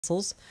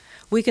muscles,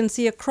 we can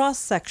see a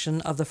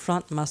cross-section of the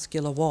front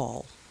muscular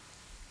wall.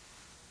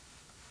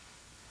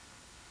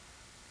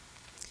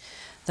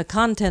 The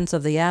contents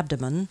of the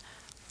abdomen,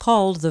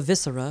 called the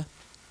viscera,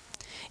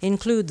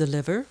 include the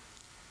liver,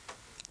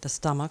 the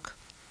stomach,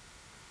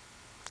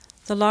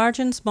 the large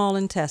and small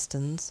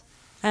intestines,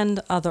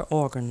 and other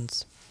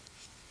organs.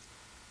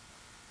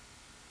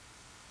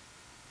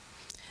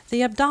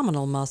 The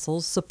abdominal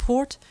muscles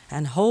support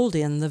and hold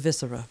in the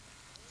viscera.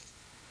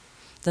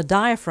 The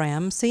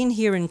diaphragm, seen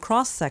here in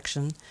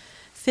cross-section,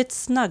 fits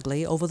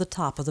snugly over the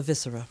top of the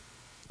viscera.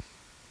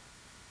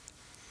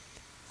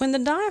 When the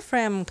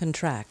diaphragm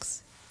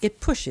contracts, it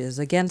pushes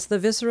against the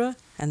viscera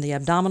and the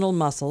abdominal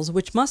muscles,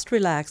 which must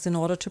relax in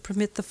order to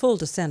permit the full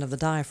descent of the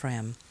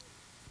diaphragm.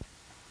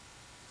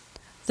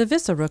 The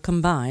viscera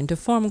combine to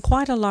form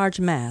quite a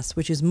large mass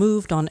which is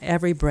moved on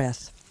every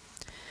breath.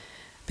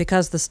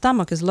 Because the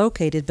stomach is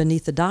located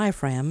beneath the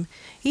diaphragm,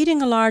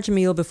 eating a large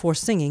meal before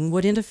singing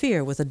would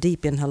interfere with a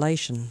deep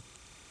inhalation.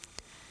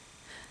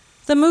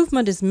 The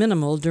movement is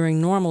minimal during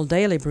normal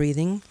daily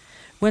breathing,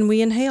 when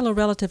we inhale a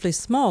relatively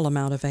small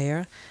amount of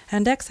air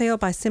and exhale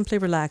by simply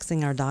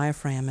relaxing our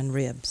diaphragm and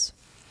ribs.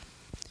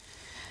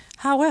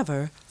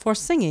 However, for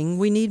singing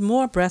we need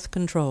more breath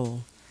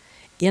control.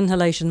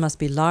 Inhalation must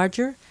be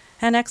larger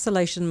and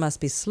exhalation must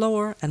be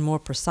slower and more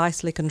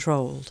precisely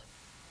controlled.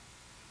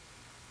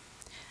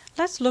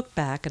 Let's look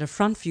back at a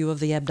front view of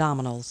the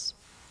abdominals.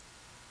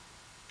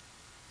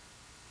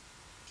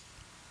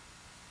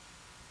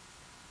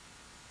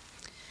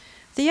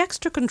 The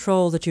extra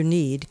control that you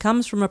need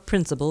comes from a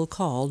principle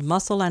called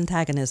muscle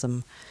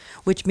antagonism,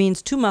 which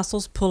means two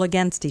muscles pull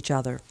against each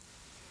other.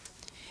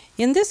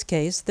 In this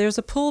case, there's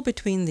a pull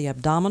between the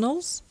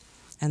abdominals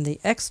and the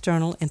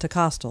external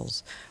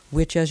intercostals,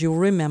 which, as you'll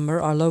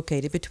remember, are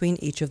located between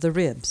each of the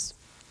ribs.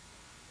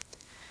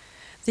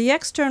 The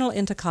external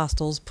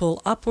intercostals pull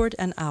upward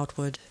and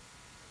outward,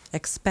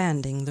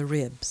 expanding the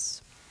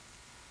ribs,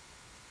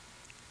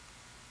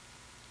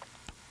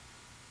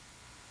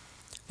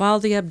 while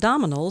the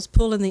abdominals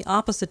pull in the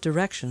opposite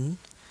direction,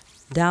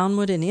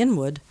 downward and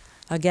inward,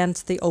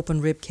 against the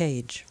open rib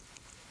cage.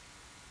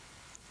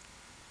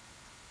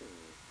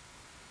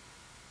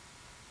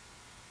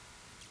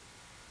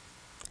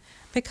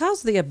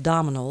 Because the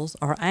abdominals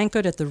are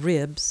anchored at the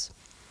ribs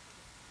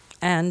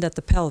and at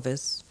the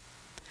pelvis,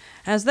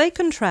 as they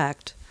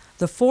contract,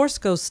 the force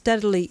goes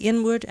steadily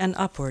inward and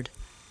upward,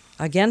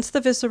 against the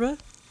viscera,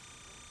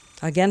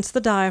 against the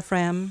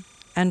diaphragm,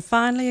 and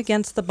finally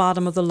against the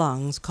bottom of the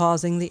lungs,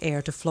 causing the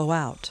air to flow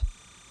out.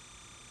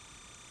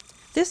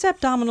 This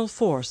abdominal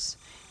force,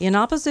 in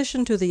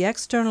opposition to the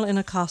external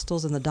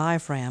intercostals and the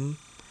diaphragm,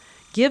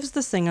 gives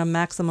the singer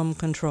maximum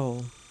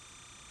control.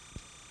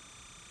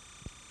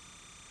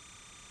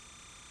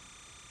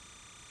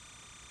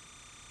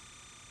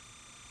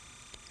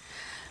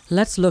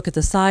 Let's look at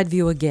the side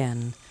view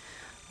again,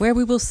 where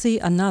we will see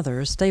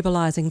another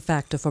stabilizing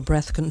factor for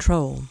breath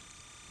control.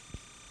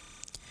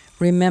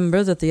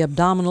 Remember that the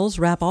abdominals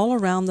wrap all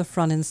around the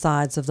front and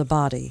sides of the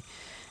body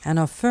and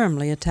are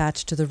firmly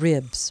attached to the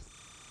ribs.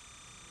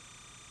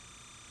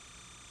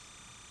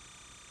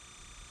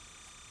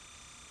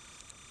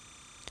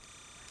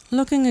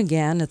 Looking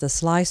again at the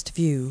sliced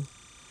view,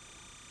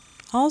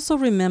 also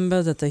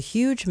remember that the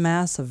huge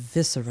mass of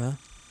viscera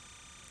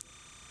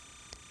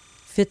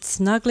fits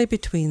snugly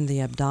between the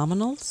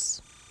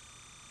abdominals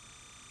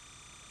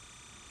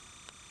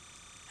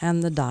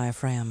and the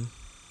diaphragm,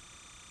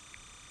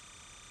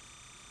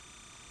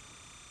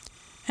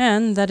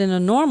 and that in a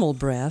normal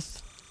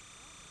breath,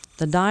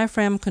 the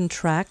diaphragm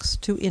contracts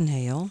to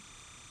inhale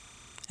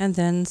and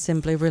then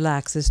simply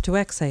relaxes to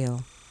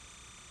exhale.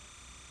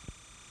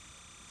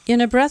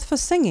 In a breath for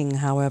singing,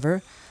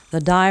 however, the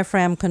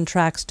diaphragm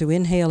contracts to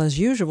inhale as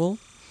usual,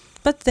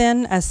 but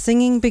then as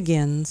singing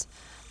begins,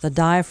 the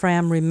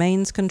diaphragm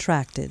remains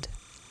contracted,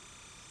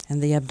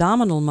 and the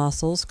abdominal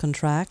muscles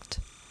contract,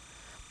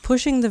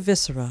 pushing the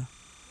viscera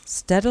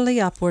steadily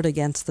upward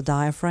against the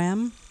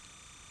diaphragm,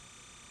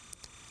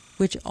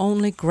 which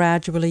only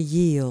gradually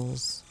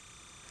yields,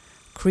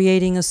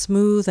 creating a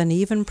smooth and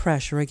even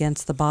pressure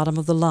against the bottom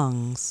of the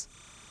lungs,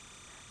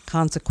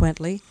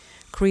 consequently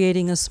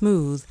creating a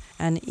smooth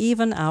and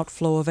even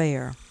outflow of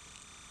air.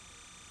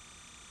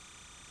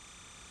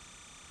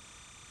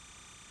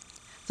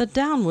 The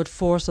downward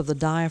force of the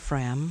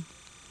diaphragm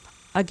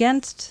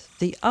against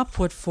the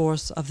upward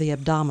force of the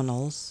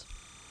abdominals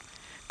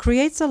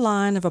creates a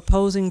line of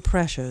opposing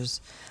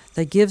pressures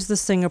that gives the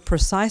singer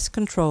precise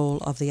control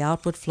of the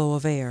outward flow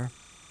of air.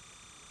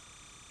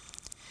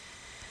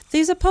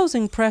 These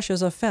opposing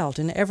pressures are felt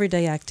in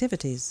everyday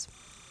activities.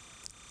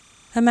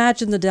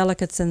 Imagine the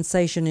delicate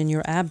sensation in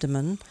your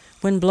abdomen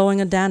when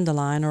blowing a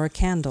dandelion or a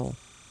candle,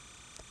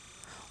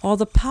 or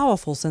the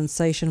powerful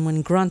sensation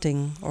when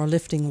grunting or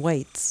lifting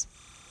weights.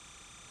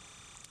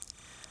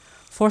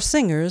 For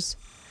singers,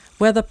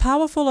 whether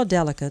powerful or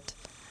delicate,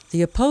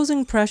 the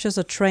opposing pressures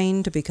are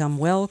trained to become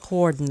well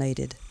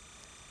coordinated,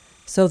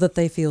 so that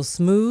they feel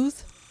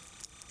smooth,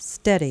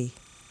 steady,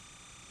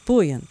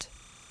 buoyant,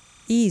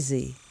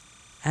 easy,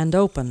 and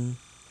open,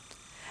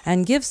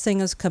 and give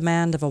singers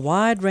command of a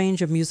wide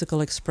range of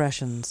musical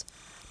expressions,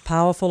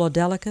 powerful or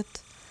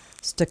delicate,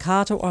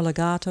 staccato or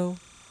legato,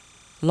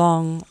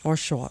 long or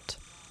short.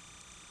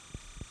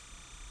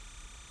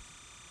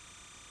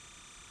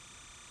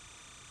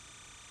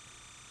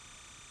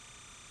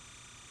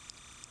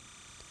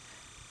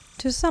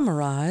 To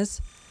summarize,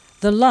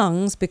 the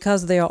lungs,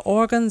 because they are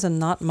organs and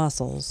not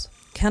muscles,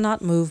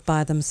 cannot move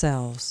by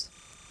themselves.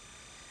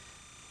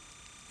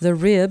 The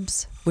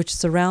ribs, which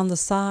surround the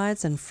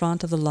sides and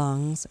front of the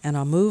lungs and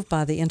are moved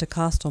by the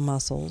intercostal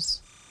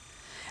muscles,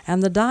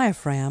 and the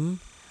diaphragm,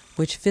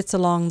 which fits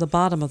along the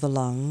bottom of the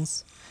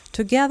lungs,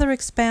 together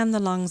expand the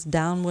lungs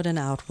downward and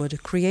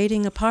outward,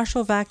 creating a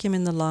partial vacuum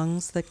in the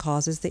lungs that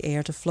causes the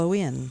air to flow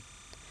in.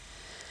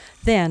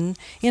 Then,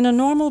 in a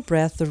normal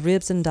breath, the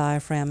ribs and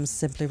diaphragm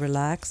simply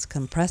relax,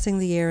 compressing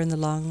the air in the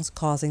lungs,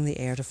 causing the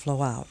air to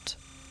flow out.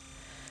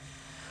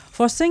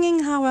 For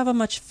singing, however,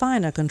 much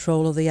finer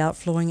control of the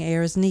outflowing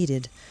air is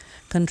needed,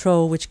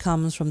 control which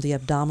comes from the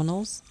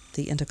abdominals,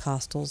 the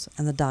intercostals,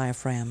 and the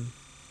diaphragm.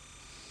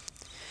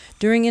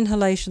 During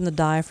inhalation, the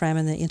diaphragm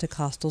and the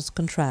intercostals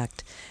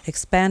contract,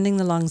 expanding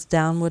the lungs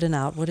downward and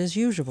outward as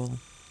usual.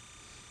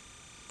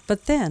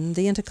 But then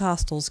the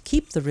intercostals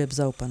keep the ribs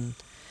open,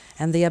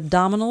 and the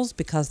abdominals,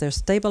 because they're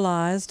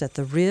stabilized at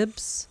the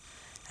ribs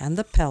and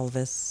the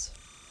pelvis,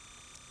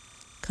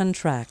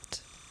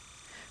 contract,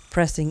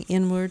 pressing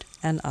inward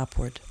and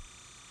upward.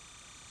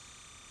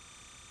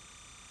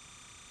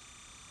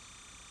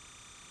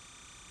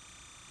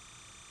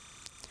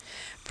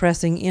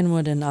 Pressing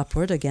inward and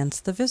upward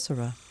against the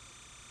viscera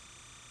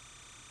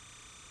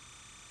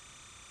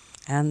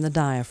and the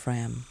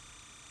diaphragm,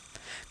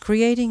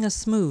 creating a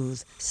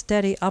smooth,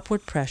 steady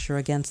upward pressure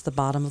against the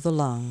bottom of the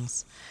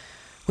lungs,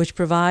 which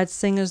provides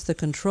singers the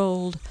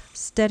controlled,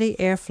 steady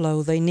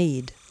airflow they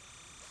need.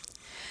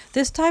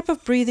 This type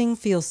of breathing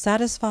feels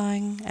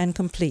satisfying and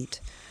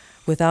complete,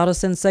 without a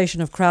sensation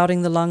of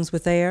crowding the lungs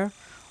with air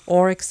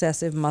or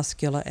excessive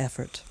muscular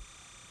effort.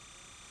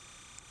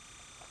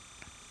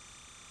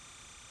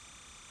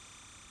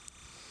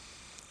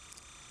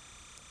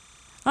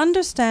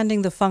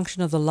 Understanding the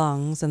function of the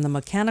lungs and the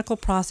mechanical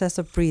process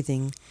of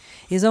breathing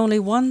is only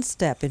one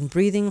step in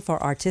breathing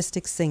for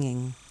artistic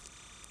singing.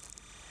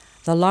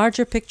 The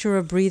larger picture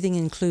of breathing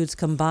includes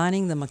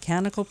combining the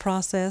mechanical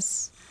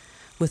process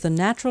with the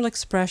natural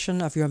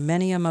expression of your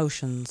many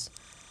emotions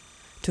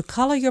to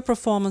color your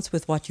performance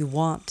with what you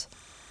want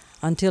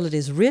until it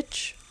is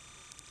rich,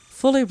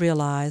 fully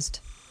realized,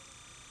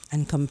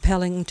 and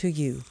compelling to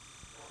you.